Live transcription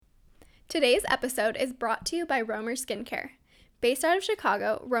Today's episode is brought to you by Romer Skincare. Based out of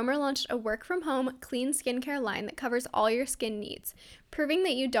Chicago, Romer launched a work-from-home clean skincare line that covers all your skin needs, proving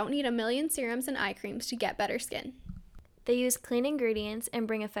that you don't need a million serums and eye creams to get better skin. They use clean ingredients and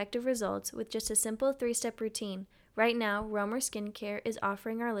bring effective results with just a simple 3-step routine. Right now, Romer Skincare is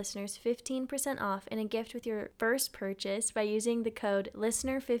offering our listeners 15% off and a gift with your first purchase by using the code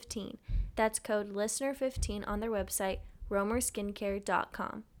LISTENER15. That's code LISTENER15 on their website,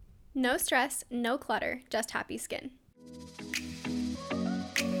 romerskincare.com. No stress, no clutter, just happy skin.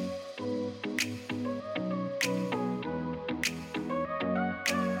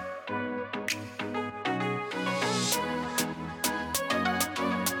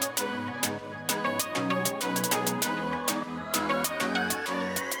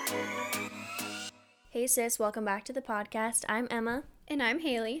 Hey sis, welcome back to the podcast. I'm Emma. And I'm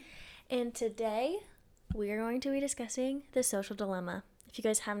Haley. And today we are going to be discussing The Social Dilemma. If you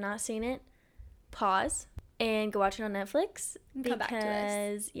guys have not seen it, pause and go watch it on Netflix Come back to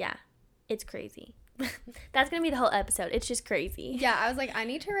us. Yeah, it's crazy. That's going to be the whole episode. It's just crazy. Yeah, I was like, I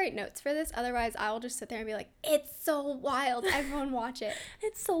need to write notes for this. Otherwise, I will just sit there and be like, it's so wild. Everyone watch it.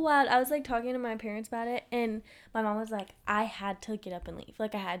 It's so wild. I was like talking to my parents about it, and my mom was like, I had to get up and leave.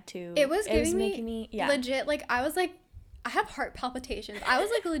 Like, I had to. It was making me legit. Like, I was like, I have heart palpitations. I was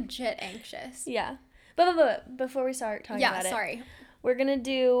like legit anxious. Yeah. But before we start talking about it. Yeah, sorry. We're going to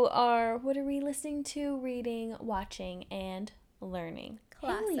do our what are we listening to, reading, watching, and learning.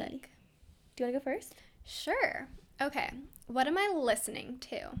 Classic. Haley, do you want to go first? Sure. Okay. What am I listening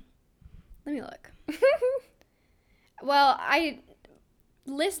to? Let me look. Well, I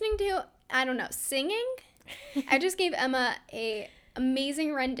don't know, singing. I just gave Emma a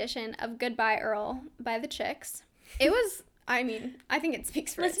amazing rendition of Goodbye Earl by the Chicks. It was, I think it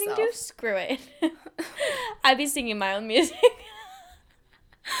speaks for listening itself. To, screw it. I'd be singing my own music.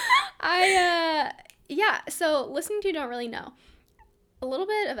 So listening to don't really know. A little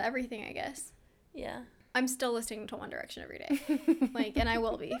bit of everything, I guess. Yeah. I'm still listening to One Direction every day. And I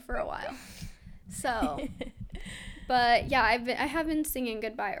will be for a while. So, but yeah, I have been singing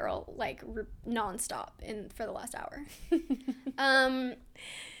Goodbye Earl nonstop for the last hour.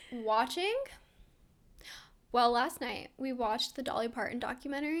 Watching. Well, last night we watched the Dolly Parton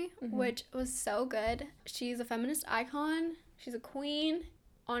documentary, which was so good. She's a feminist icon. She's a queen.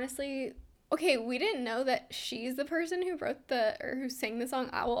 Honestly, okay, we didn't know that she's the person who who sang the song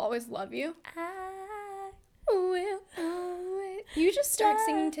I Will Always Love You. I will always. You just start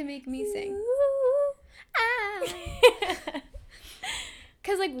singing to make me sing.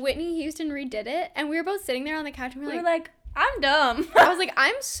 Because Whitney Houston redid it, and we were both sitting there on the couch and we were like, I'm dumb. I was like,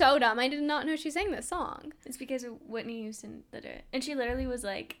 I'm so dumb. I did not know she sang this song. It's because Whitney Houston did it. And she literally was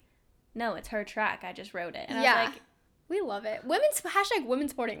like, no, it's her track. I just wrote it. And I was like, we love it. Women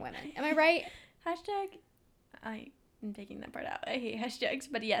supporting women. Am I right? I am taking that part out. I hate hashtags,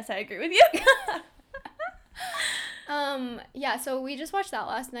 but yes, I agree with you. So we just watched that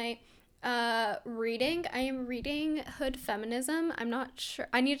last night. Reading. I am reading Hood Feminism. I'm not sure.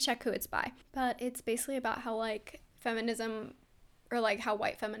 I need to check who it's by. But it's basically about how, feminism, or, how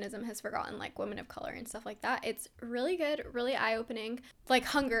white feminism has forgotten, women of color and stuff like that. It's really good, really eye-opening.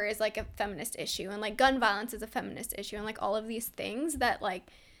 Hunger is, a feminist issue, and, gun violence is a feminist issue, and, all of these things that,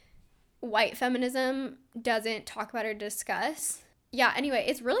 white feminism doesn't talk about or discuss. Yeah, anyway,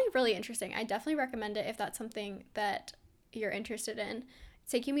 it's really, really interesting. I definitely recommend it if that's something that you're interested in.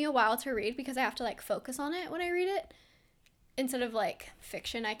 It's taking me a while to read because I have to, focus on it when I read it. Instead of,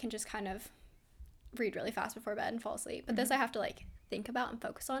 fiction, I can just kind of read really fast before bed and fall asleep. But this I have to, think about and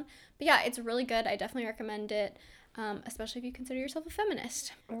focus on. But yeah, it's really good. I definitely recommend it, especially if you consider yourself a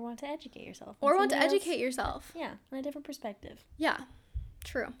feminist. Or want to educate yourself. Yeah, on a different perspective. Yeah,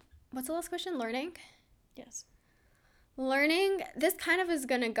 true. What's the last question? Learning? Yes. Learning, this kind of is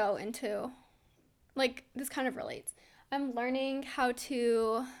going to go into, this kind of relates. I'm learning how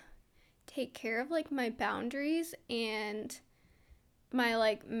to take care of, my boundaries and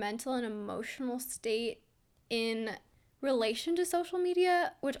my, mental and emotional state in relation to social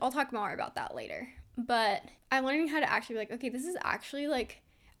media, which I'll talk more about that later. But I'm learning how to actually be okay, this is actually,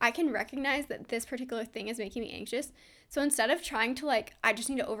 I can recognize that this particular thing is making me anxious. So instead of trying to, I just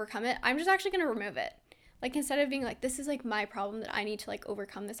need to overcome it, I'm just actually going to remove it. Instead of being this is, my problem that I need to,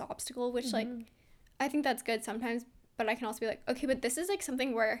 overcome this obstacle, which, I think that's good sometimes, but I can also be okay, but this is,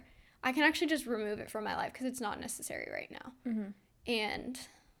 something where I can actually just remove it from my life because it's not necessary right now. And,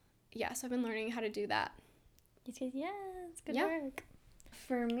 yeah, so I've been learning how to do that. It's good work.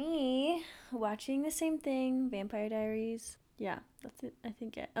 For me, watching the same thing, Vampire Diaries. Yeah, that's it. I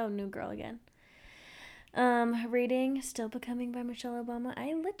think New Girl again. Reading Still Becoming by Michelle Obama.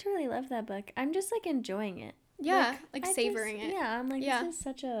 I literally love that book. I'm just like enjoying it. Yeah, like savoring it. Yeah, I'm like, this is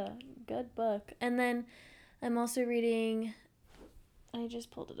such a good book. And then I'm also reading, I just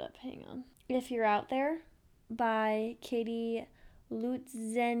pulled it up, hang on. If You're Out There by Katie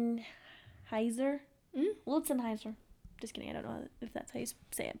Lutzenheiser. Lutzenheiser. Just kidding, I don't know if that's how you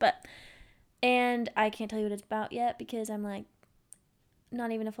say it. And I can't tell you what it's about yet because I'm like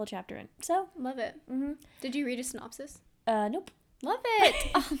not even a full chapter in. So. Love it. Mm-hmm. Did you read a synopsis? Nope. Love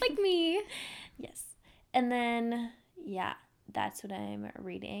it. Oh, like me. Yes. And then, yeah, that's what I'm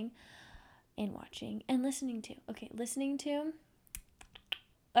reading and watching and listening to. Okay, listening to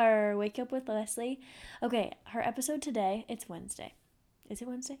or Wake Up with Leslie. Okay, her episode today, it's Wednesday. Is it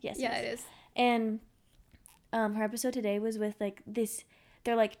Wednesday? Yes. Yeah, it is. And her episode today was with like this,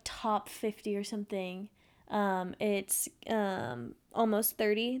 they're like top 50 or something. It's Almost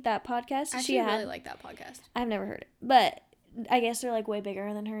 30, that podcast. I really like that podcast. I've never heard it, but I guess they're like way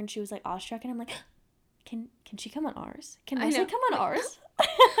bigger than her, and she was like awestruck, and I'm like, Can she come on ours? Can Leslie come on ours?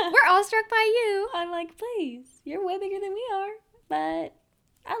 We're awestruck by you. I'm like, please, you're way bigger than we are, but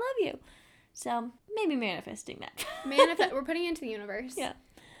I love you. So maybe manifesting that. We're putting it into the universe. Yeah.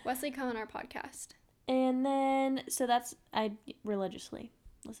 Wesley, come on our podcast. And then, so that's, I religiously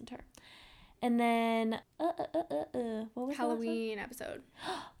listen to her. And then, what was Halloween episode?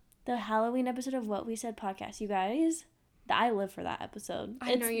 The Halloween episode of What We Said podcast, you guys. I live for that episode.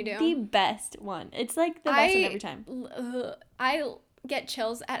 I know you do. It's the best one. It's like the best one every time. I get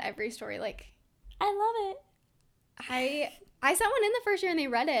chills at every story. Like, I love it. I saw one in the first year and they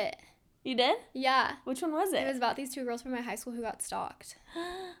read it. You did? Yeah. Which one was it? It was about these two girls from my high school who got stalked.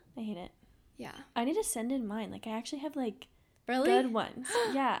 I hate it. Yeah. I need to send in mine. Like, I actually have like really good ones.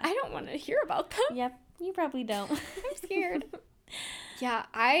 Yeah. I don't want to hear about them. Yep. You probably don't. I'm scared. Yeah.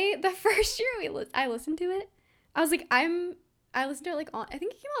 The first year I listened to it. I was like, I listened to it like I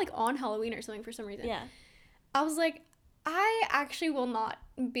think it came out like on Halloween or something for some reason. Yeah. I was like, I actually will not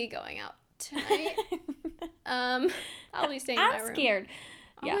be going out tonight. I'll be staying in my room. I'm scared.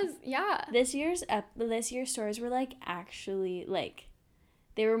 Yeah. This year's stories were like actually like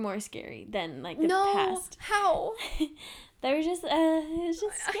they were more scary than like the past. How? They were just it was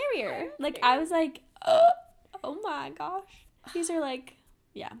just scarier. Like I was like, oh my gosh. These are like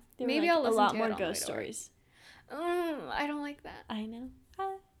they maybe were like I'll listen a lot to more it on ghost stories. I don't like that. I know.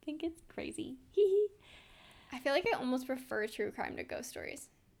 I think it's crazy. I feel like I almost prefer true crime to ghost stories.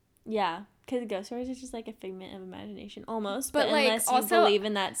 Yeah, because ghost stories is just like a figment of imagination, almost. But like, unless you also believe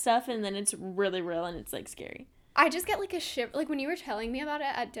in that stuff, and then it's really real and it's like scary. I just get like a shiver. Like when you were telling me about it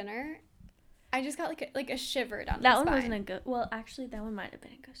at dinner, I just got like a shiver down my spine. That one wasn't a ghost. Well, actually, that one might have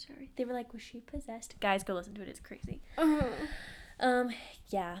been a ghost story. They were like, "Was she possessed?" Guys, go listen to it. It's crazy.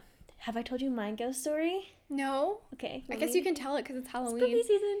 Yeah. Have I told you my ghost story? No. Okay. I guess you can tell it because it's Halloween. Spooky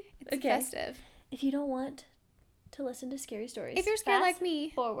season. It's festive. If you don't want to listen to scary stories, if you're scared like me,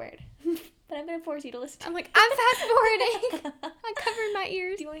 forward. But I'm gonna force you to listen. I'm like, I'm fast forwarding. I'm covering my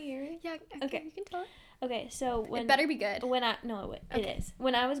ears. Do you want to hear it? Yeah. Okay. You can tell it. Okay, so it better be good. It is.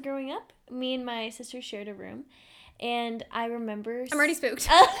 When I was growing up, me and my sister shared a room, and I remember. I'm already spooked.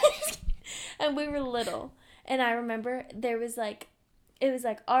 And we were little, and I remember there was like, it was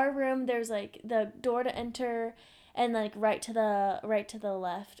like our room. There's like the door to enter, and like right to the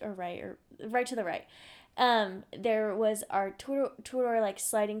left or right to the right. There was our two-door like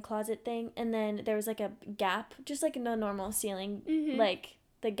sliding closet thing, and then there was like a gap, just like no normal ceiling, like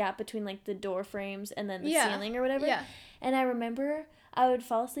the gap between like the door frames and then the ceiling or whatever. Yeah. And I remember I would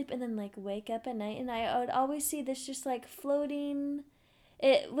fall asleep and then like wake up at night, and I would always see this just like floating.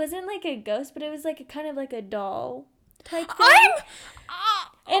 It wasn't like a ghost, but it was like a kind of like a doll type thing.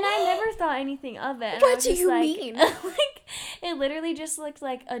 And I never thought anything of it. And what do you mean? Like, it literally just looked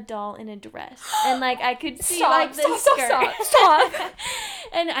like a doll in a dress. And, like, I could see, stop.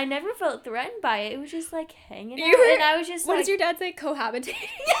 And I never felt threatened by it. It was just, like, hanging out. And I was just, what does your dad say? Cohabitating?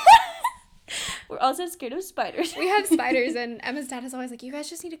 We're also scared of spiders. We have spiders, and Emma's dad is always like, you guys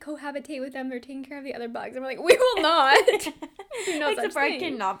just need to cohabitate with them. They're taking care of the other bugs. And we're like, we will not. Except for I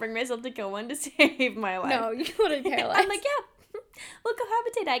cannot bring myself to kill one to save my life. No, you literally paralyzed. I'm like, yeah, we'll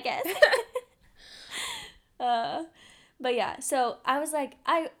cohabitate, I guess. But yeah, so I was like,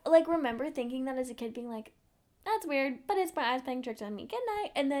 I like remember thinking that as a kid, being like, that's weird, but it's my eyes playing tricks on me. Good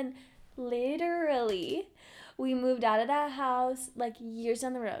night. And then literally, we moved out of that house like years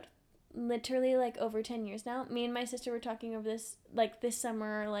down the road. Literally like over 10 years now. Me and my sister were talking over this like this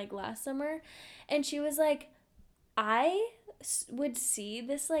summer or like last summer, and she was like, I would see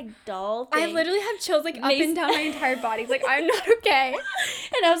this like doll thing. I literally have chills like up and down my entire body. Like, I'm not okay.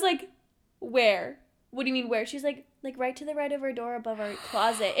 And I was like, where? what do you mean where? She's like right to the right of our door above our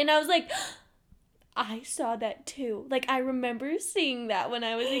closet. And I was like, I saw that too. Like, I remember seeing that when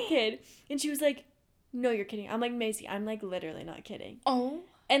I was a kid. And she was like, no, you're kidding. I'm like, Macy, I'm like literally not kidding. Oh.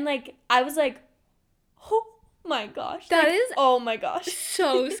 And like, I was like, oh my gosh. That like, is oh my gosh.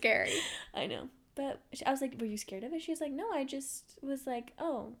 so scary. I know. But I was like, were you scared of it? She was like, no, I just was like,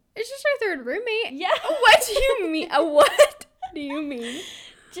 oh. It's just our third roommate. Yeah. What do you mean? What do you mean?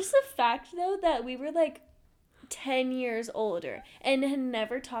 Just the fact, though, that we were like 10 years older and had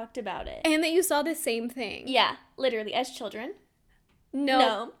never talked about it. And that you saw the same thing. Yeah, literally, as children.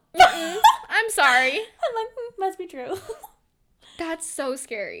 No. I'm sorry. I'm like, must be true. That's so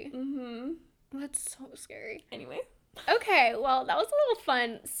scary. Mm-hmm. That's so scary. Anyway. Okay, well, that was a little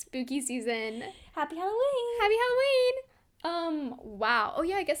fun spooky season. Happy Halloween. Happy Halloween. Wow. Oh,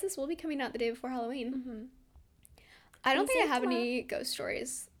 yeah, I guess this will be coming out the day before Halloween. Mm-hmm. I don't think I have any ghost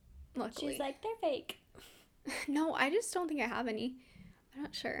stories, luckily. She's like, they're fake. No, I just don't think I have any. I'm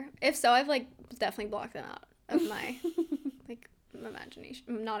not sure. If so, I've, like, definitely blocked them out of my, like,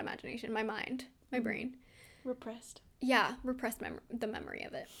 imagination, my mind, my brain. Repressed. Yeah, repressed the memory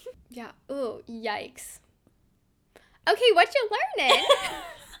of it. Yeah. Ooh, yikes. Okay, what you learning?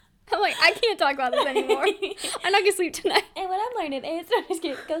 I'm like, I can't talk about this anymore. I'm not gonna sleep tonight. And what I'm learning is, no, just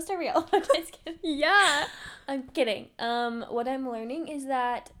kidding, ghosts are real. I'm just kidding. Yeah. I'm kidding. What I'm learning is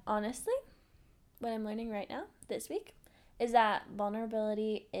that, honestly, what I'm learning right now, this week, is that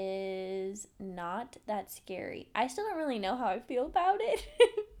vulnerability is not that scary. I still don't really know how I feel about it,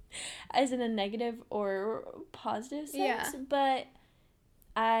 as in a negative or positive sense, Yeah. but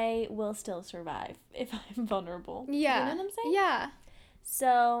I will still survive if I'm vulnerable. Yeah. You know what I'm saying? Yeah.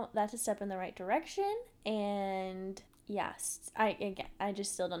 So that's a step in the right direction, and yes, I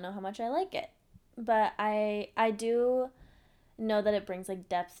just still don't know how much I like it, but I do know that it brings like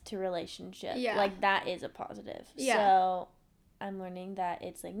depth to relationship. Yeah. Like that is a positive. Yeah. So I'm learning that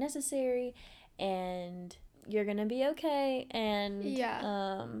it's like necessary, and you're gonna be okay, and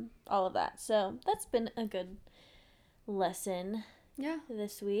Yeah. all of that. So that's been a good lesson. Yeah.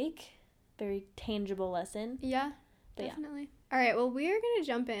 This week, very tangible lesson. Yeah. But definitely. All right, well, we are going to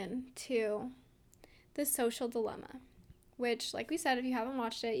jump in to The Social Dilemma, which, like we said, if you haven't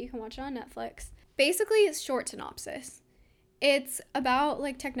watched it, you can watch it on Netflix. Basically, it's short synopsis. It's about,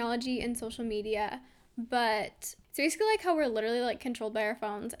 like, technology and social media, but it's basically, like, how we're literally, like, controlled by our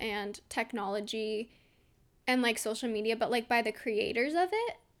phones and technology and, like, social media, but, like, by the creators of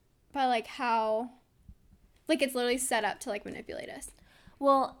it, by, like, how, like, it's literally set up to, like, manipulate us.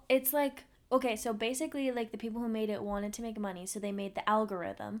 Well, it's like, okay, so basically, like, the people who made it wanted to make money, so they made the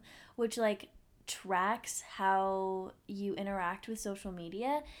algorithm, which, like, tracks how you interact with social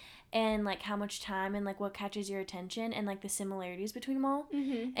media and, like, how much time and, like, what catches your attention and, like, the similarities between them all.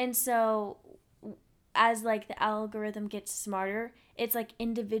 Mm-hmm. And so, as, like, the algorithm gets smarter, it's, like,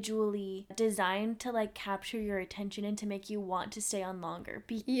 individually designed to, like, capture your attention and to make you want to stay on longer.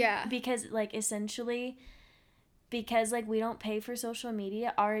 Yeah. Because, like, essentially... Because, like, we don't pay for social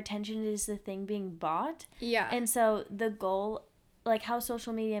media, our attention is the thing being bought. Yeah. And so the goal, like, how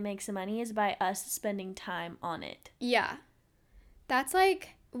social media makes the money is by us spending time on it. Yeah. That's,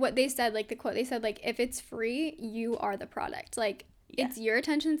 like, what they said, like, the quote. They said, like, if it's free, you are the product. Like, it's your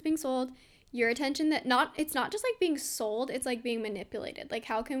attention that's being sold. Your attention that it's not just, like, being sold. It's, like, being manipulated. Like,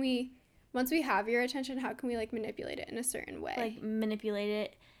 how can we, once we have your attention, how can we, like, manipulate it in a certain way? Like, manipulate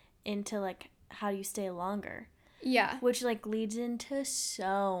it into, like, how do you stay longer? Yeah. Which, like, leads into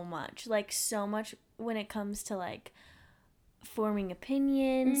so much when it comes to, like, forming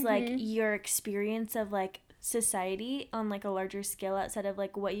opinions, Mm-hmm. like, your experience of, like, society on, like, a larger scale outside of,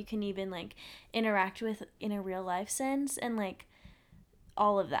 like, what you can even, like, interact with in a real life sense, and, like,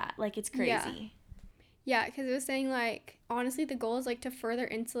 all of that. Like, it's crazy. Yeah, because it was saying, like, honestly, the goal is, like, to further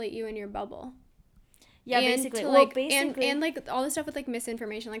insulate you in your bubble. Yeah, and basically. To, Well, like, basically. and, like, all the stuff with, like,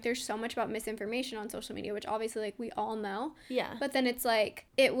 misinformation. Like, there's so much about misinformation on social media, which obviously, like, we all know. Yeah. But then it's, like,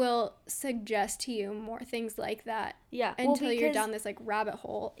 it will suggest to you more things like that. Yeah. Until you're down this, like, rabbit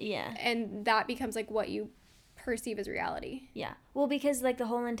hole. Yeah. And that becomes, like, what you perceive as reality. Yeah. Well, because, like, the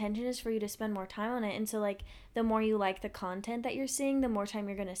whole intention is for you to spend more time on it. And so, like, the more you like the content that you're seeing, the more time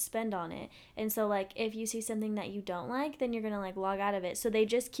you're going to spend on it. And so, like, if you see something that you don't like, then you're going to, like, log out of it. So they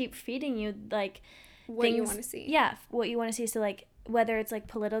just keep feeding you, like... What you want to see. Yeah, what you want to see. So, like, whether it's, like,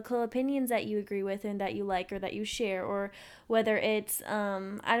 political opinions that you agree with and that you like or that you share, or whether it's,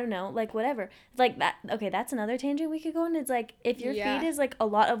 I don't know, like, whatever. Like, that, okay, that's another tangent we could go on. It's, like, if your feed is, like, a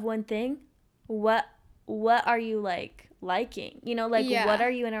lot of one thing, what are you, like, liking? You know, like, what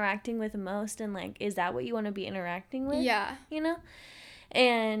are you interacting with most? And, like, is that what you want to be interacting with? Yeah. You know?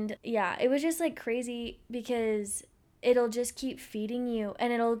 And yeah, it was just like crazy because it'll just keep feeding you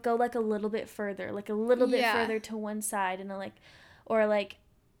and it'll go like a little bit further, like a little bit further to one side, and like, or like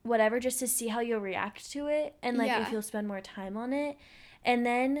whatever, just to see how you'll react to it and like if you'll spend more time on it. And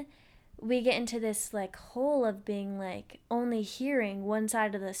then we get into this like hole of being like only hearing one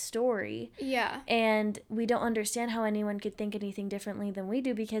side of the story. Yeah. And we don't understand how anyone could think anything differently than we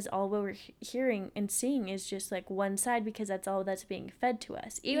do, because all we're hearing and seeing is just like one side, because that's all that's being fed to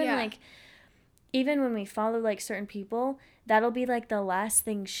us. Even when we follow like certain people, that'll be like the last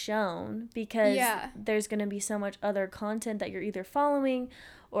thing shown, because there's going to be so much other content that you're either following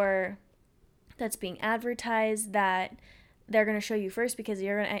or that's being advertised that they're going to show you first, because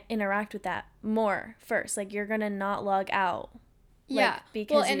you're going to interact with that more first. Like, you're going to not log out.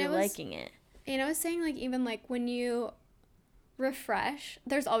 Because you're liking it. And I was saying, like, even, like, when you refresh,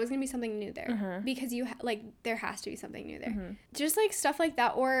 there's always going to be something new there. Because there has to be something new there. Just, like, stuff like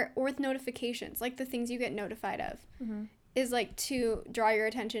that. Or with notifications. Like, the things you get notified of. Is, like, to draw your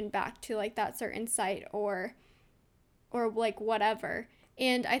attention back to, like, that certain site or like, whatever.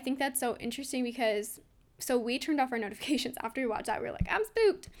 And I think that's so interesting because... So we turned off our notifications after we watched that. We were like, I'm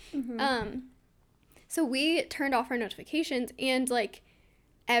spooked. So we turned off our notifications, and like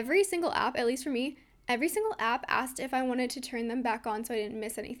every single app, at least for me, every single app asked if I wanted to turn them back on so I didn't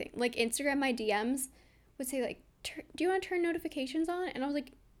miss anything. Like Instagram, my DMs would say like, do you want to turn notifications on? And I was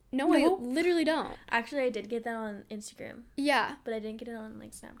like, no, I literally don't. Actually, I did get that on Instagram. Yeah. But I didn't get it on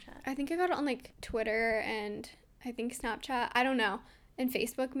like Snapchat. I think I got it on like Twitter and I think Snapchat. I don't know. And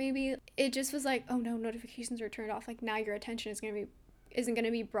Facebook maybe. It just was like, oh no, notifications are turned off. Like now your attention isn't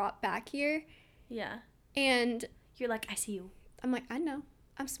gonna be brought back here. Yeah. And you're like, I see you. I'm like, I know.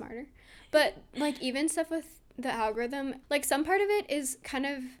 I'm smarter. But like even stuff with the algorithm, like some part of it is kind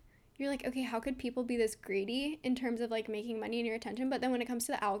of, you're like, okay, how could people be this greedy in terms of like making money in your attention? But then when it comes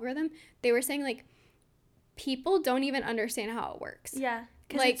to the algorithm, they were saying like people don't even understand how it works. Yeah.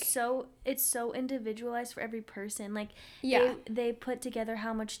 Because like, it's so individualized for every person. Like, they put together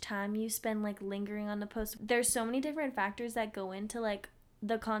how much time you spend, like, lingering on the post. There's so many different factors that go into, like,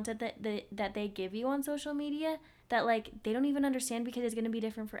 the content that they give you on social media that, like, they don't even understand, because it's going to be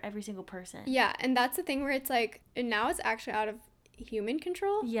different for every single person. Yeah, and that's the thing where it's, like, and now it's actually out of human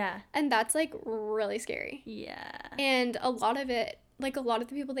control. Yeah. And that's, like, really scary. Yeah. And a lot of it, like, a lot of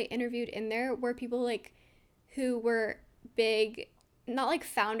the people they interviewed in there were people, like, who were big... Not like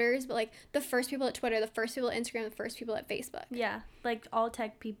founders, but like the first people at Twitter, the first people at Instagram, the first people at Facebook. Yeah, like all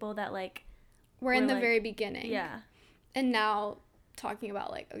tech people that like were in the very beginning. Yeah. And now talking about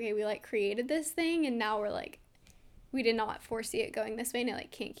like, okay, we like created this thing and now we're like, we did not foresee it going this way and it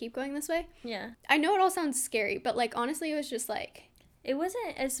like can't keep going this way. Yeah. I know it all sounds scary, but like honestly it was just like, it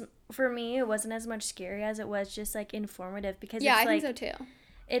wasn't as, for me, it wasn't as much scary as it was just like informative, because yeah, it's I think so too.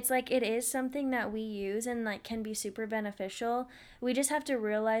 It's like, it is something that we use and like can be super beneficial. We just have to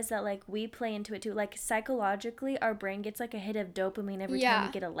realize that like we play into it too. Like psychologically, our brain gets like a hit of dopamine every time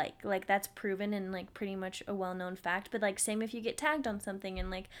we get a like. Like that's proven and like pretty much a well-known fact. But like same if you get tagged on something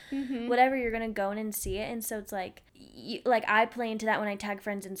and like whatever, you're gonna go in and see it. And so it's like, like I play into that when I tag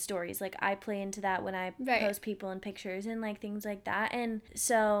friends in stories. Like I play into that when I post people in pictures and like things like that. And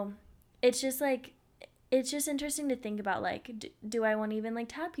so it's just like, it's just interesting to think about, like, do I want to even, like,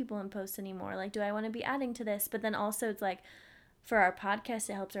 tag people in posts anymore? Like, do I want to be adding to this? But then also it's, like, for our podcast,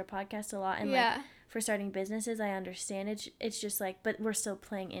 it helps our podcast a lot. And, like, for starting businesses, I understand. It's just, like, but we're still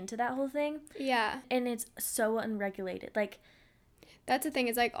playing into that whole thing. Yeah. And it's so unregulated. Like. That's the thing.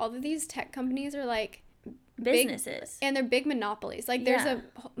 It's, like, all of these tech companies are, like. Businesses. And they're big monopolies. Like, there's a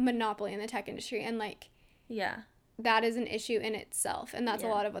monopoly in the tech industry. And, like. Yeah. That is an issue in itself. And that's a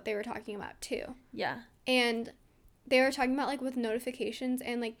lot of what they were talking about, too. Yeah. And they were talking about, like, with notifications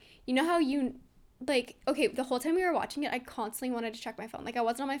and, like, you know how you, like, okay, the whole time we were watching it, I constantly wanted to check my phone. Like, I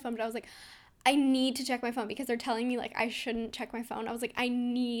wasn't on my phone, but I was like, I need to check my phone because they're telling me, like, I shouldn't check my phone. I was like, I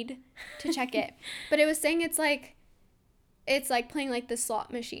need to check it. But it was saying it's like playing, like, the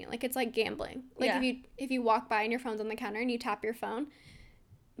slot machine. Like, it's like gambling. Like, if you walk by and your phone's on the counter and you tap your phone,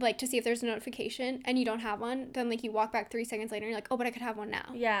 like, to see if there's a notification and you don't have one, then, like, you walk back 3 seconds later and you're like, oh, but I could have one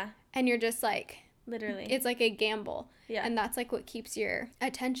now. Yeah. And you're just, like... Literally. It's like a gamble. Yeah. And that's like what keeps your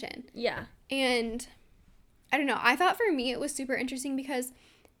attention. Yeah. And I don't know. I thought for me it was super interesting because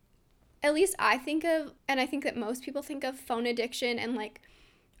at least I think of, and I think that most people think of phone addiction and like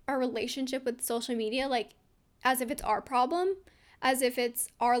our relationship with social media, like as if it's our problem, as if it's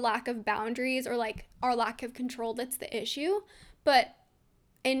our lack of boundaries or like our lack of control that's the issue. But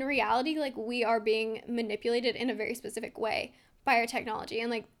in reality, like we are being manipulated in a very specific way by our technology.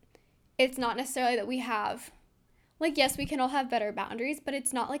 And like, it's not necessarily that we have like, yes, we can all have better boundaries, but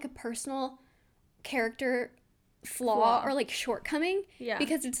it's not like a personal character flaw or like shortcoming. Yeah.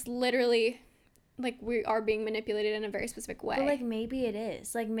 Because it's literally like we are being manipulated in a very specific way. But like maybe it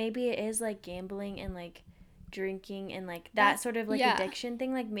is. Like maybe it is like gambling and like drinking and like that sort of like addiction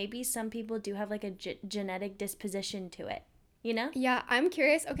thing. Like maybe some people do have like a genetic disposition to it. You know? Yeah, I'm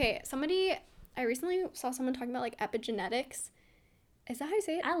curious. Okay, I recently saw someone talking about like epigenetics. Is that how you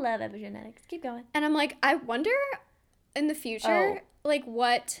say it? I love epigenetics. Keep going. And I'm like, I wonder in the future, like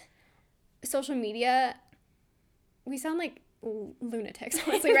what social media, we sound like lunatics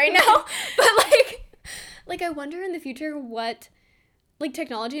honestly right now, but like I wonder in the future what like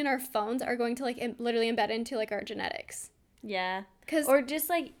technology in our phones are going to like literally embed into like our genetics. Yeah. Or just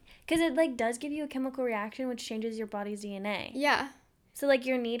like, because it like does give you a chemical reaction which changes your body's DNA. Yeah. So like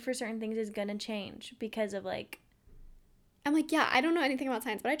your need for certain things is gonna change because of like. I'm like, yeah, I don't know anything about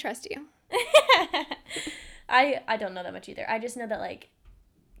science, but I trust you. I don't know that much either. I just know that like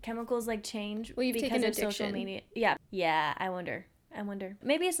chemicals like change because of social media. Yeah, I wonder.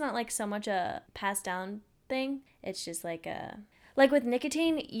 Maybe it's not like so much a passed down thing. It's just like with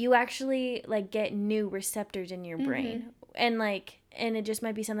nicotine, you actually like get new receptors in your brain. And it just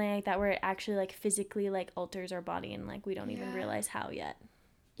might be something like that where it actually like physically like alters our body and like we don't even realize how yet.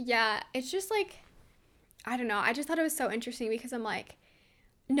 Yeah, it's just like, I don't know. I just thought it was so interesting because I'm like,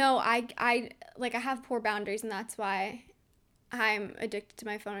 no, I have poor boundaries and that's why I'm addicted to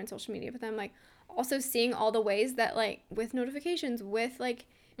my phone and social media. But then I'm like also seeing all the ways that like with notifications, with like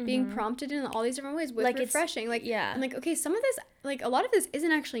being prompted in all these different ways, with like refreshing. Like, yeah. I'm like, okay, some of this, like a lot of this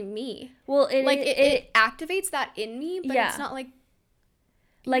isn't actually me. Well, it activates that in me, but it's not like,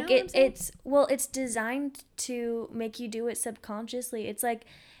 like it's designed to make you do it subconsciously. It's like,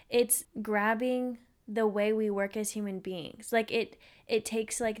 it's grabbing the way we work as human beings. Like it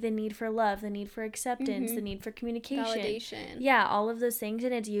takes like the need for love, the need for acceptance, the need for communication, validation. Yeah, all of those things,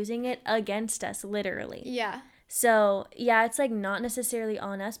 and it's using it against us, literally. Yeah. So yeah, it's like not necessarily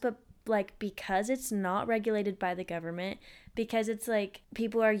on us, but like because it's not regulated by the government, because it's like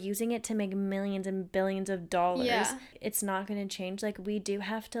people are using it to make millions and billions of dollars, it's not going to change. Like we do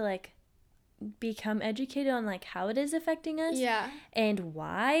have to like become educated on like how it is affecting us and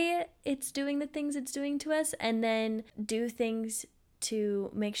why it's doing the things it's doing to us, and then do things to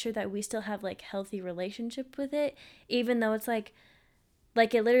make sure that we still have like healthy relationship with it, even though it's like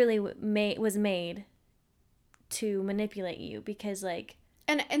it literally was made to manipulate you, because like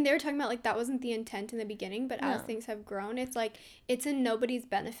and they were talking about like that wasn't the intent in the beginning, but as things have grown, it's like it's in nobody's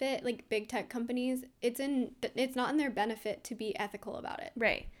benefit. Like big tech companies, it's not in their benefit to be ethical about it,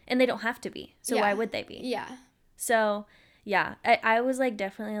 right? And they don't have to be, so why would they be? Yeah. So yeah, I was like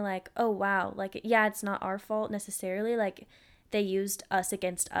definitely like, oh wow, like yeah, it's not our fault necessarily, like they used us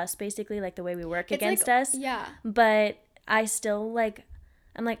against us, basically, like the way we work against us. Yeah. But I still like,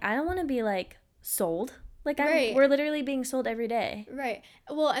 I'm like, I don't want to be like sold. Like we're literally being sold every day. Right.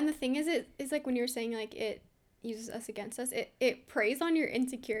 Well, and the thing is, it's like when you were saying like it uses us against us, it preys on your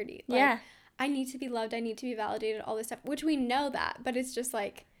insecurity. Like, I need to be loved. I need to be validated. All this stuff, which we know that, but it's just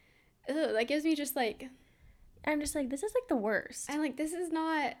like, ugh, that gives me just like. I'm just like, this is like the worst. I'm like, this is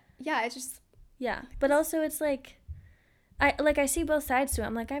not. Yeah, it's just. Yeah, but also it's like, I see both sides to it.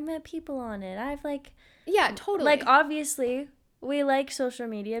 I'm like, I've met people on it. I've like. Yeah, totally. Like obviously. We like social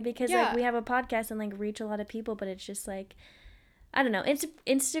media because like we have a podcast and like reach a lot of people, but it's just like, I don't know.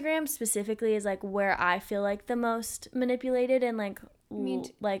 Instagram specifically is like where I feel like the most manipulated and like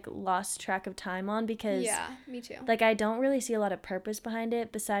like lost track of time on, because me too. Like I don't really see a lot of purpose behind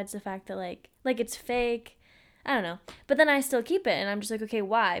it besides the fact that like it's fake. I don't know. But then I still keep it and I'm just like, okay,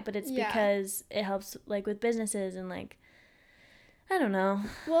 why? But it's because it helps like with businesses and like, I don't know.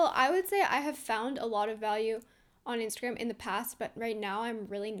 Well, I would say I have found a lot of value on Instagram in the past, but right now I'm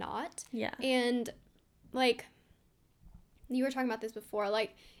really not. Yeah. And like you were talking about this before,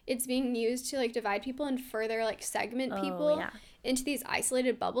 like it's being used to like divide people and further like segment people into these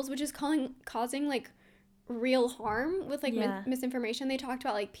isolated bubbles, which is causing like real harm with like misinformation. They talked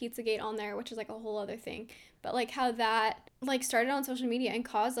about like Pizzagate on there, which is like a whole other thing, but like how that like started on social media and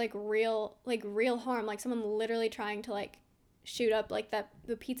caused like real harm, like someone literally trying to like shoot up like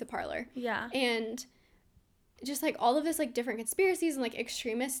the pizza parlor. Yeah. And just like all of this like different conspiracies and like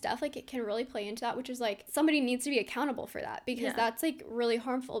extremist stuff, like it can really play into that, which is like somebody needs to be accountable for that, because that's like really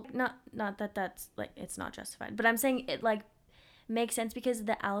harmful. Not that that's like it's not justified, but I'm saying it like makes sense because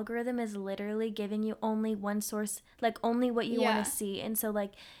the algorithm is literally giving you only one source, like only what you want to see, and so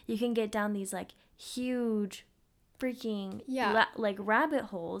like you can get down these like huge freaking like rabbit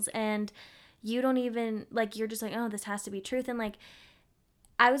holes, and you don't even like, you're just like, oh, this has to be truth, and like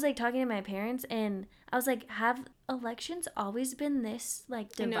I was like talking to my parents and I was like, have elections always been this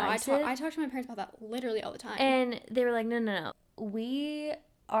like divisive? I talk to my parents about that literally all the time. And they were like, no. We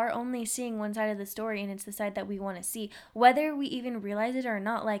are only seeing one side of the story, and it's the side that we want to see, whether we even realize it or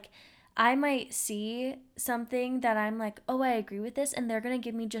not. Like, I might see something that I'm like, oh, I agree with this, and they're going to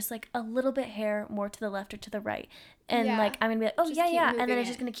give me just like a little bit hair more to the left or to the right. And like, I'm going to be like, oh, just yeah. And then it's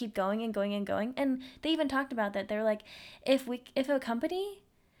just going to keep going and going and going. And they even talked about that. They're like, if a company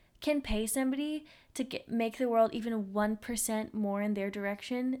can pay somebody to make the world even 1% more in their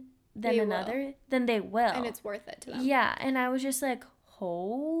direction than another, then they will. And it's worth it to them. Yeah. And I was just like,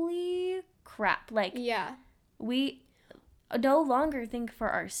 holy crap. Like, we no longer think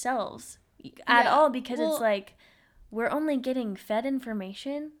for ourselves at all, because it's like we're only getting fed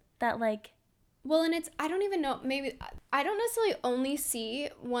information that like, well, and it's, I don't even know, maybe I don't necessarily only see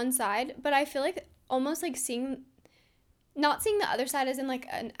one side, but I feel like almost like not seeing the other side as in like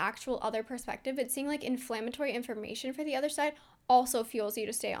an actual other perspective, but seeing like inflammatory information for the other side also fuels you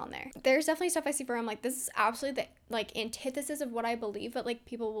to stay on there. There's definitely stuff I see where I'm like, this is absolutely the like antithesis of what I believe, but like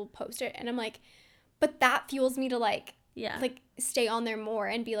people will post it and I'm like, but that fuels me to like stay on there more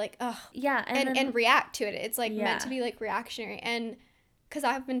and be like, ugh. Yeah. And react to it. It's like meant to be like reactionary. And because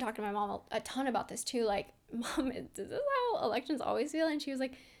I've been talking to my mom a ton about this too, like, Mom, is this how elections always feel? And she was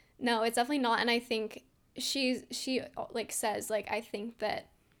like, no, it's definitely not. And I think she like says like, I think that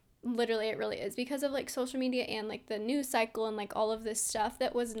literally it really is because of like social media and like the news cycle and like all of this stuff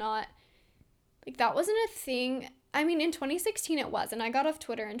that was not like, that wasn't a thing. I mean, in 2016 it was, and I got off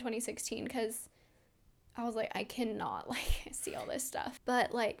Twitter in 2016 because I was like, I cannot like see all this stuff.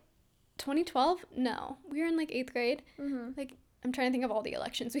 But like 2012, no, we were in like 8th grade. Like, I'm trying to think of all the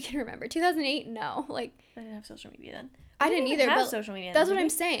elections we can remember. 2008, no, like I didn't have social media then. I didn't either, have but social media. That's what I'm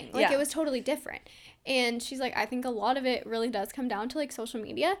saying. Like, it was totally different. And she's like, I think a lot of it really does come down to like social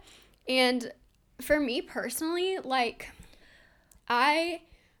media. And for me personally, like,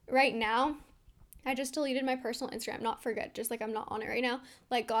 right now, I just deleted my personal Instagram, not for good, just like I'm not on it right now.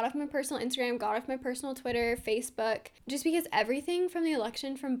 Like, got off my personal Instagram, got off my personal Twitter, Facebook, just because everything from the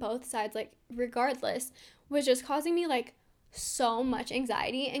election from both sides, like, regardless, was just causing me like so much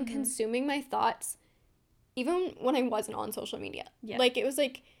anxiety and consuming my thoughts even when I wasn't on social media. Like, it was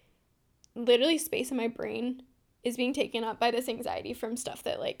like literally space in my brain is being taken up by this anxiety from stuff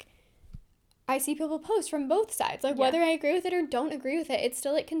that like I see people post from both sides, like whether I agree with it or don't agree with it, it's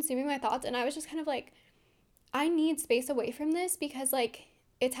still like consuming my thoughts. And I was just kind of like, I need space away from this because like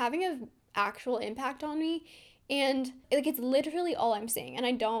it's having an actual impact on me. And like, it's literally all I'm seeing. And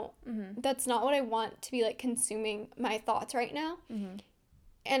I don't, that's not what I want to be like consuming my thoughts right now.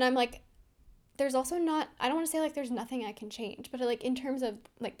 And I'm like, there's also not, I don't want to say like there's nothing I can change, but like in terms of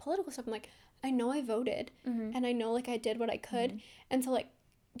like political stuff, I'm like, I know I voted and I know like I did what I could. And so like,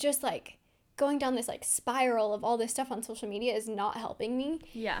 just like going down this like spiral of all this stuff on social media is not helping me.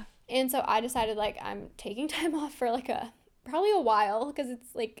 Yeah. And so I decided like I'm taking time off for like probably a while, because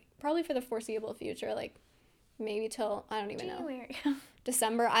it's like probably for the foreseeable future, like maybe till I don't even know,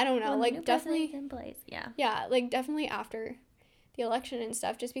 December, I don't know, like definitely in place. Yeah, like definitely after the election and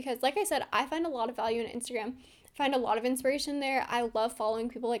stuff, just because like I said, I find a lot of value in Instagram. I find a lot of inspiration there. I love following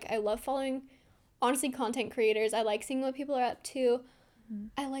people. Like, I love following honestly content creators. I like seeing what people are up to.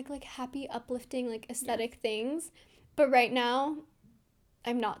 I like happy, uplifting, like aesthetic things. But right now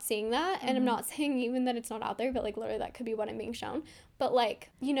I'm not seeing that. And I'm not saying even that it's not out there, but like literally that could be what I'm being shown. But like,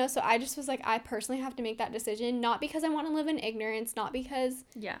 you know, so I just was like, I personally have to make that decision, not because I want to live in ignorance, not because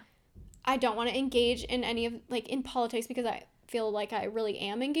I don't want to engage in any of like in politics, because I feel like I really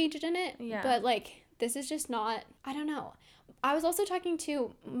am engaged in it. But like, this is just not, I don't know. I was also talking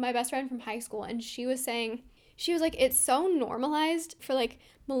to my best friend from high school, and she was saying, she was like, it's so normalized for like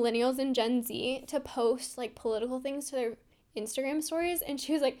millennials and Gen Z to post like political things to their Instagram stories. And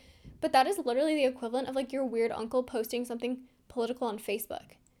she was like, but that is literally the equivalent of like your weird uncle posting something political on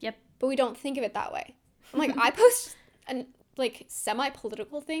Facebook. Yep. But we don't think of it that way. I'm like, I post like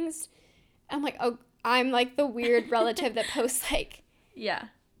semi-political things. I'm like, oh, I'm like the weird relative that posts like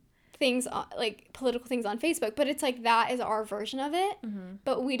things on, like political things on Facebook. But it's like, that is our version of it.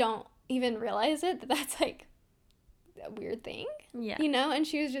 But we don't even realize it, that's like a weird thing, you know. And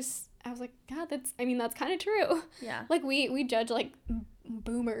she was just, I was like, God, that's kind of true. Like we judge like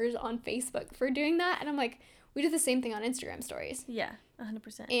boomers on Facebook for doing that, and I'm like, we do the same thing on Instagram stories.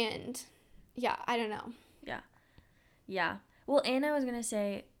 100%. And I don't know. Well, and I was gonna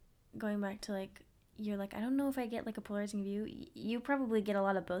say, going back to like, you're like, I don't know if I get like a polarizing view. You probably get a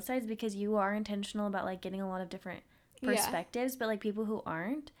lot of both sides, because you are intentional about like getting a lot of different perspectives. But like people who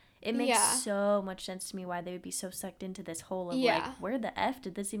aren't, It makes Yeah. so much sense to me why they would be so sucked into this whole of Yeah. like, where the F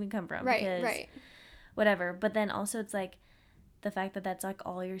did this even come from? Right, Because right. whatever. But then also it's like the fact that that's like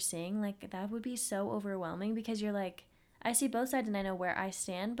all you're seeing, like that would be so overwhelming because you're like, I see both sides and I know where I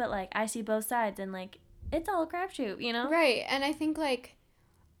stand, but like I see both sides and like it's all a crapshoot, you know? Right. And I think like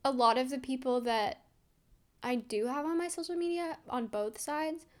a lot of the people that I do have on my social media on both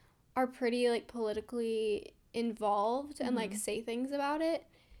sides are pretty like politically involved and like say things about it.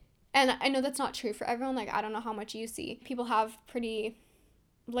 And I know that's not true for everyone. Like, I don't know how much you see. People have pretty,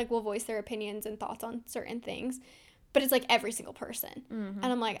 like, will voice their opinions and thoughts on certain things. But it's like every single person. And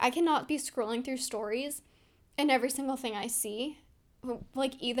I'm like, I cannot be scrolling through stories and every single thing I see,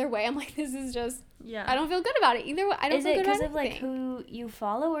 like, either way, I'm like, this is just, Yeah. I don't feel good about it. Either way, I don't feel good about anything. Is it because of, like, who you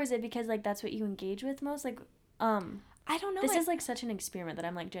follow, or is it because, like, that's what you engage with most? Like, I don't know. This is, like, such an experiment that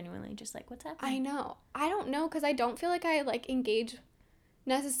I'm, like, genuinely just, like, what's happening? I know. I don't know, because I don't feel like I, like,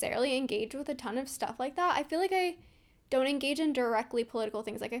 necessarily engage with a ton of stuff like that. I feel like I don't engage in directly political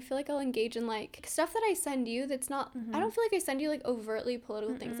things. Like, I feel like I'll engage in, like, stuff that I send you that's not, I don't feel like I send you, like, overtly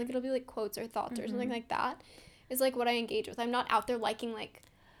political things. Like, it'll be, like, quotes or thoughts or something like that is, like, what I engage with. I'm not out there liking, like,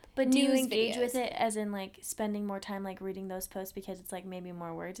 but do you news engage videos. with it as in, like, spending more time, like, reading those posts because it's, like, maybe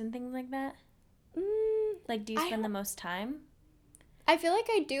more words and things like that? Like, do you spend the most time? I feel like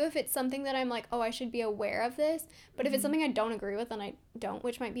I do if it's something that I'm like, oh, I should be aware of this. But if it's something I don't agree with, then I don't,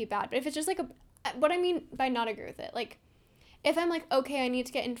 which might be bad. But if it's just like what I mean by not agree with it, like if I'm like, okay, I need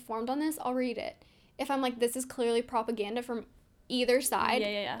to get informed on this, I'll read it. If I'm like, this is clearly propaganda from either side,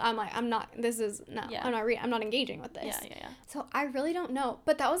 I'm like, I'm not engaging with this. Yeah. So I really don't know.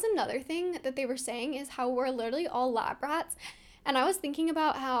 But that was another thing that they were saying is how we're literally all lab rats. And I was thinking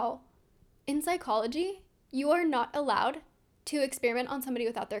about how in psychology, you are not allowed to experiment on somebody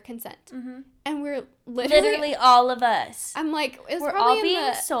without their consent. And we're literally all of us. I'm like, we're all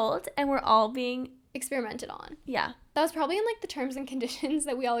being sold and we're all being experimented on. Yeah. That was probably in like the terms and conditions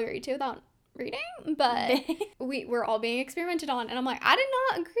that we all agreed to without reading, but we're all being experimented on. And I'm like, I did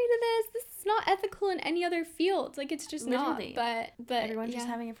not agree to this. This is not ethical in any other field. Like, it's just literally not. But everyone's just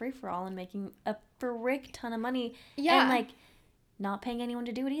having a free-for-all and making a frick ton of money. Yeah. And like not paying anyone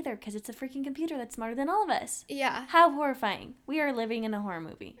to do it either because it's a freaking computer that's smarter than all of us. Yeah. How horrifying. We are living in a horror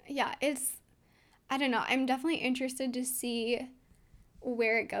movie. Yeah, I don't know. I'm definitely interested to see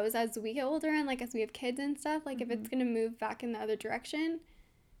where it goes as we get older and, like, as we have kids and stuff. Like, if it's going to move back in the other direction.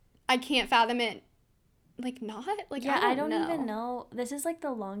 I can't fathom it, like, not. Like, yeah, I don't know. even know. This is, like,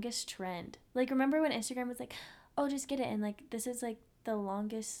 the longest trend. Like, remember when Instagram was like, oh, just get it. And, like, this is, like, the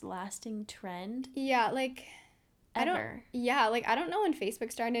longest lasting trend. Yeah, like... Ever. I don't know when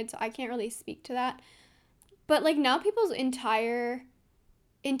Facebook started, so I can't really speak to that. But, like, now people's entire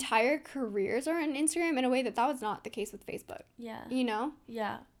careers are on Instagram in a way that was not the case with Facebook. Yeah. You know?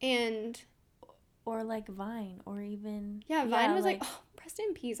 Yeah. And... Or, like, Vine, or even... Yeah, Vine was, like, rest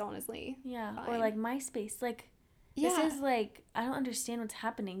in peace, honestly. Yeah. Vine. Or, like, MySpace. Like, this is, like, I don't understand what's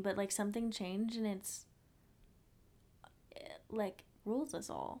happening, but, like, something changed, and it's, like, rules us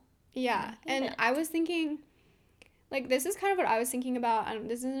all. Yeah, and I was thinking... Like, this is kind of what I was thinking about, and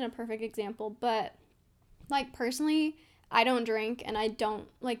this isn't a perfect example, but, like, personally, I don't drink and I don't,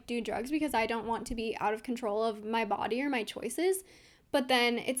 like, do drugs because I don't want to be out of control of my body or my choices. But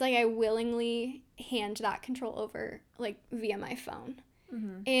then it's like I willingly hand that control over, like, via my phone.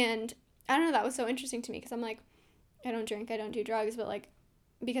 And I don't know, that was so interesting to me because I'm like, I don't drink, I don't do drugs, but, like,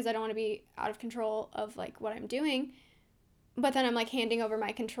 because I don't want to be out of control of, like, what I'm doing. But then I'm, like, handing over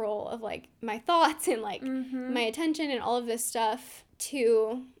my control of, like, my thoughts and, like, my attention and all of this stuff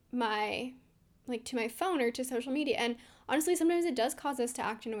to my phone or to social media. And honestly, sometimes it does cause us to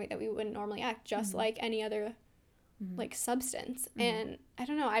act in a way that we wouldn't normally act, just like any other, like, substance. And I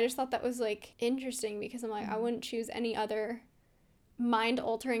don't know, I just thought that was, like, interesting because I'm like, I wouldn't choose any other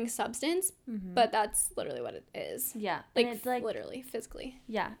mind-altering substance, but that's literally what it is. Yeah. Like, and it's, like, literally, physically.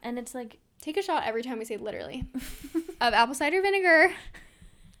 Yeah, and it's, like... Take a shot every time we say literally. Of apple cider vinegar.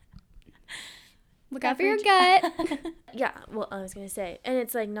 Look out for your gut. Yeah, well, I was going to say. And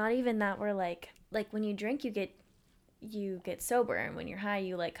it's, like, not even that we're, like, when you drink, you get sober. And when you're high,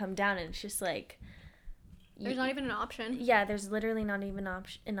 you, like, come down. And it's just, like... There's not even an option. Yeah, there's literally not even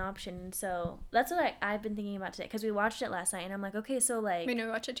an option. And so that's what I've been thinking about today. Because we watched it last night. And I'm like, okay, so, like... We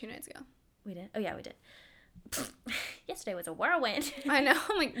watched it 2 nights ago. We did? Oh, yeah, we did. Yesterday was a whirlwind. I know.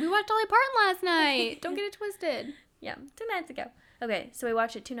 I'm like, we watched Dolly Parton last night. Don't get it twisted. Yeah, 2 nights ago. Okay, so we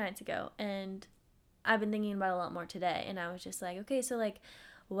watched it 2 nights ago, and I've been thinking about it a lot more today, and I was just like, okay, so, like,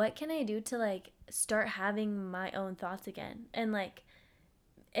 what can I do to, like, start having my own thoughts again? And, like,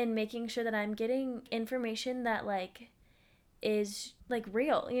 and making sure that I'm getting information that, like, is like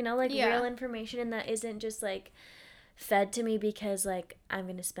real, you know, like Yeah. real information, and that isn't just like fed to me because like I'm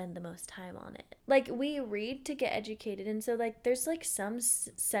gonna spend the most time on it. Like we read to get educated, and so like there's like some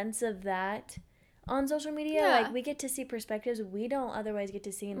sense of that on social media. Yeah. Like we get to see perspectives we don't otherwise get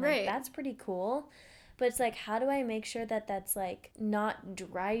to see, and like Right. that's pretty cool. But it's like, how do I make sure that that's like not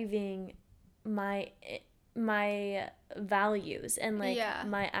driving my values and like Yeah.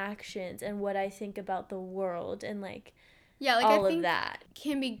 my actions and what I think about the world and like Yeah, like all I think of that.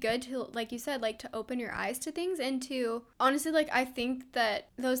 can be good to, like you said, like to open your eyes to things, and to honestly, like I think that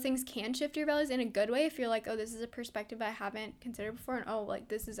those things can shift your values in a good way if you're like, oh, this is a perspective I haven't considered before, and oh, like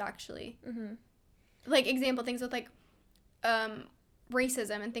this is actually like example things with like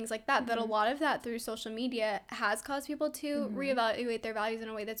racism and things like that, that a lot of that through social media has caused people to reevaluate their values in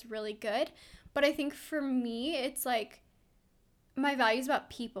a way that's really good. But I think for me, it's like my values about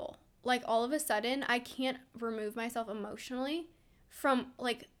people. Like all of a sudden, I can't remove myself emotionally from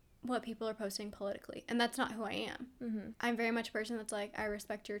like what people are posting politically, and that's not who I am. I'm very much a person that's like, I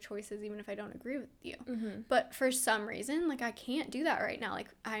respect your choices even if I don't agree with you. But for some reason, like I can't do that right now. Like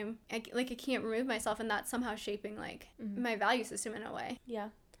I can't remove myself, and that's somehow shaping like my value system in a way. Yeah.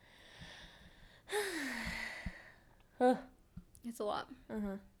 It's a lot.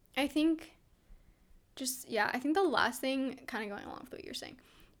 I think I think the last thing, kind of going along with what you're saying,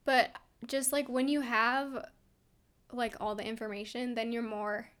 but just like when you have like all the information, then you're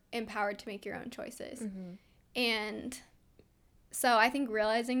more empowered to make your own choices. And so I think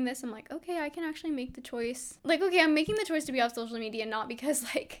realizing this, I'm like, okay, I can actually make the choice. Like, okay, I'm making the choice to be off social media, not because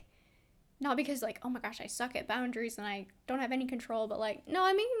oh my gosh, I suck at boundaries and I don't have any control, but like, no,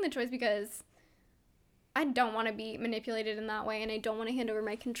 I'm making the choice because I don't want to be manipulated in that way, and I don't want to hand over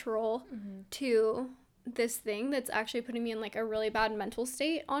my control to this thing that's actually putting me in like a really bad mental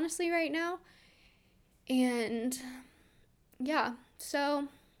state, honestly, right now. And yeah, so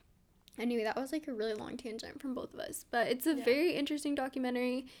anyway, that was like a really long tangent from both of us, but it's a very interesting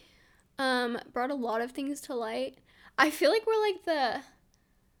documentary. Brought a lot of things to light. I feel like we're like the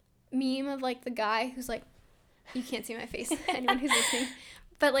meme of like the guy who's like, you can't see my face, anyone who's listening,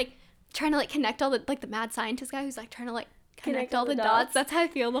 but like trying to like connect all the, like the mad scientist guy who's like trying to like connect all the dots. That's how I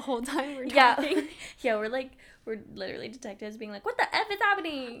feel the whole time we're talking. Yeah, we're literally detectives being like, what the F is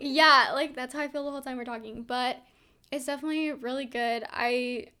happening? Yeah, like that's how I feel the whole time we're talking, but it's definitely really good.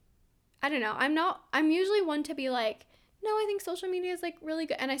 I don't know. I'm usually one to be like, no, I think social media is like really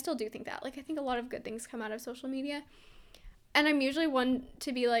good, and I still do think that. Like I think a lot of good things come out of social media. And I'm usually one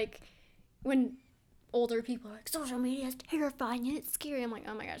to be like, when older people are like, social media is terrifying and it's scary, I'm like,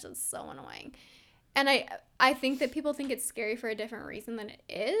 oh my gosh, that's so annoying. And I think that people think it's scary for a different reason than it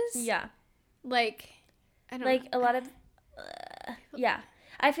is. Yeah. Like, I don't like know. a lot of, yeah.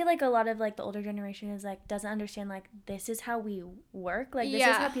 I feel like a lot of like the older generation is like doesn't understand like this is how we work, like this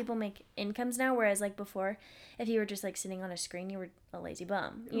is how people make incomes now, whereas like before if you were just like sitting on a screen you were a lazy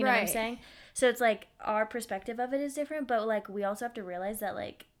bum, you know what I'm saying? So it's like our perspective of it is different, but like we also have to realize that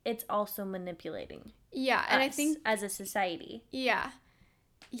like it's also manipulating and I think as a society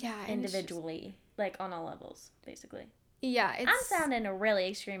individually, like on all levels basically. I'm sounding a really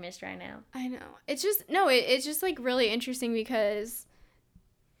extremist right now. I know. It's just it's just like really interesting because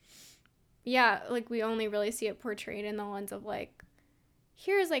like we only really see it portrayed in the lens of like,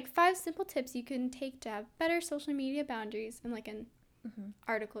 here's like 5 simple tips you can take to have better social media boundaries, in like an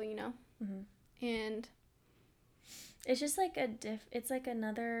article, you know. And it's just like it's like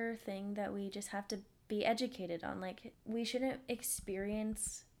another thing that we just have to be educated on. Like we shouldn't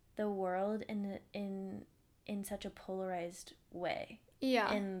experience the world in such a polarized way.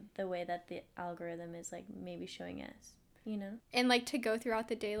 In the way that the algorithm is like maybe showing us, you know. And like to go throughout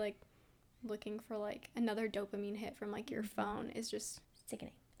the day like looking for like another dopamine hit from like your phone is just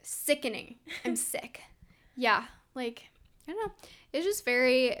sickening. I'm sick. Yeah, like I don't know. It's just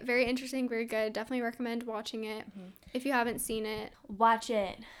very, very interesting, very good. Definitely recommend watching it. If you haven't seen it, watch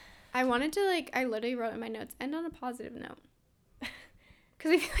it. I wanted to like, I literally wrote in my notes, end on a positive note.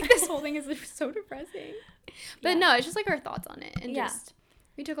 Because I feel like this whole thing is so depressing. But no, it's just like our thoughts on it. And just,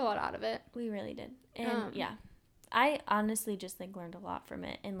 we took a lot out of it. We really did. And I honestly just like learned a lot from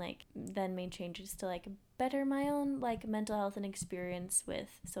it, and like then made changes to like better my own like mental health and experience with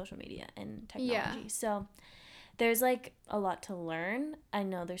social media and technology. So there's like a lot to learn. I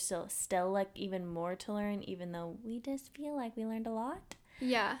know there's still like even more to learn, even though we just feel like we learned a lot.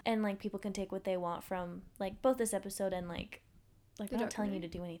 Yeah. And like people can take what they want from like both this episode and like we're not telling you to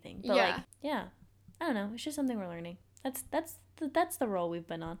do anything. But like I don't know, it's just something we're learning. That's the role we've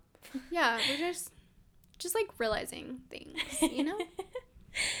been on. Yeah, we're just like realizing things, you know?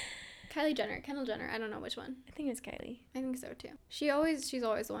 Kylie Jenner. Kendall Jenner. I don't know which one. I think it's Kylie. I think so too. She's always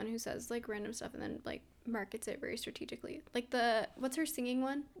the one who says like random stuff and then like markets it very strategically. Like what's her singing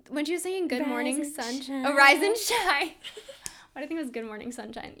one? When she was singing Good Morning Sunshine. Oh, Rise and Shine. What I think it was Good Morning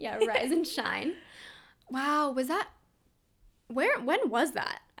Sunshine. Yeah, Rise and Shine. Wow, was that when was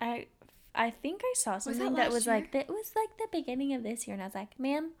that? I think I saw something that was like it was like the beginning of this year, and I was like,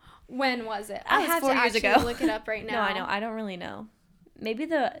 man, when was it? I have 4 years ago. Look it up right now. No, I know. I don't really know. Maybe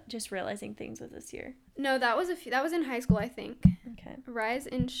the just realizing things was this year. No, that was that was in high school, I think. Okay. Rise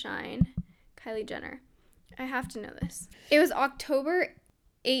and Shine, Kylie Jenner. I have to know this. It was October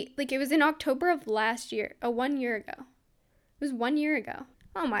 8th. Like it was in October of last year. 1 year ago. It was 1 year ago.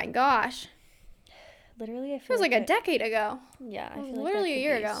 Oh my gosh. Literally, I feel it was like a decade ago. Yeah, I feel literally like a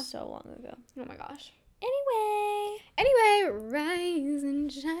year ago. So long ago. Oh my gosh. Anyway, rise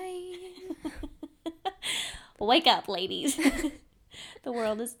and shine. Wake up, ladies. The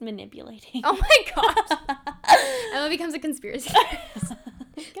world is manipulating. Oh my gosh. Emma becomes a conspiracy theorist.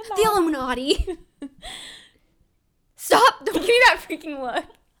 The Illuminati. Stop! Don't give me that freaking look.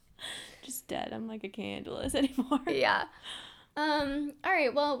 Just dead. I'm like, I can't handle this anymore. Yeah. All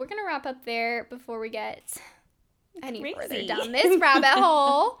right, well, we're gonna wrap up there before we get any further down this rabbit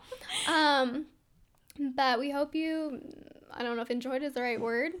hole. But we hope you, I don't know if enjoyed is the right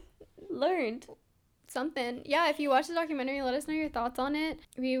word. Learned something. Yeah, if you watch the documentary, let us know your thoughts on it.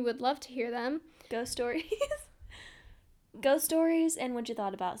 We would love to hear them. Ghost stories. Ghost stories and what you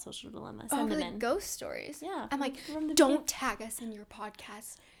thought about Social Dilemma. Send them in. Ghost stories. Yeah. I'm like, don't tag us in your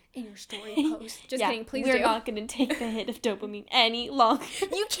podcast. In your story post. Just kidding, please We're not going to take the hit of dopamine any longer.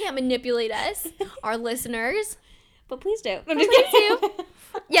 You can't manipulate us, our listeners. But please do. I'm just kidding.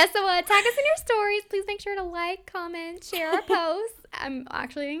 Yeah, so tag us in your stories. Please make sure to like, comment, share our posts. I'm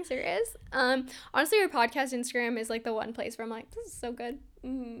actually being serious. Honestly, our podcast Instagram is like the one place where I'm like, this is so good.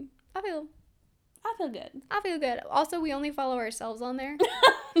 Mm-hmm. I feel good. I feel good. Also, we only follow ourselves on there.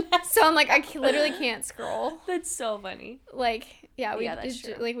 So I'm like, I literally can't scroll. That's so funny. Like, yeah, that's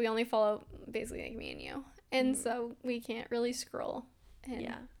true. Like we only follow basically like me and you. And so we can't really scroll.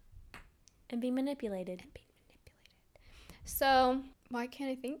 And be manipulated. So, why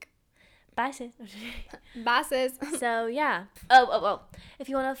can't I think? Bye, sis. Bye, sis. So, yeah. Oh. If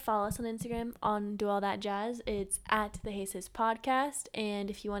you want to follow us on Instagram on Do All That Jazz, it's at the Hey Sis Podcast. And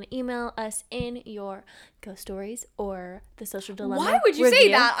if you want to email us in your ghost stories or the Social Dilemma Why would you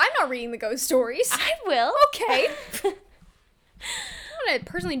say that? I'm not reading the ghost stories. I will. Okay. I'm going to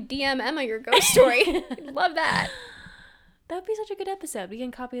personally DM Emma your ghost story. I'd love that. That would be such a good episode. We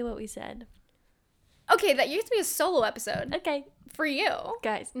can copy what we said. Okay, that used to be a solo episode. Okay. For you.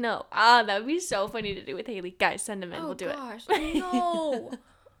 Guys, no. That would be so funny to do with Haley. Guys, send them in. We'll do it. Oh, gosh. No.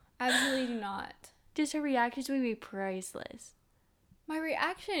 Absolutely not. Just her reactions would be priceless. My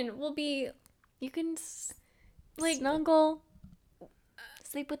reaction will be... You can, snuggle,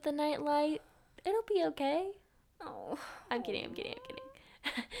 sleep with the nightlight. It'll be okay. Oh. I'm kidding.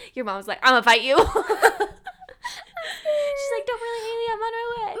 Your mom's like, I'm gonna fight you. She's like, don't worry, Haley, I'm on my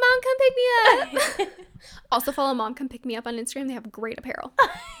way. Mom, come pick me up. Also follow Mom Come Pick Me Up on Instagram. They have great apparel.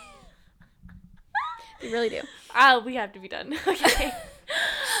 They really do. We have to be done. Okay.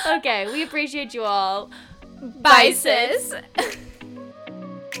 Okay, we appreciate you all. Bye sis.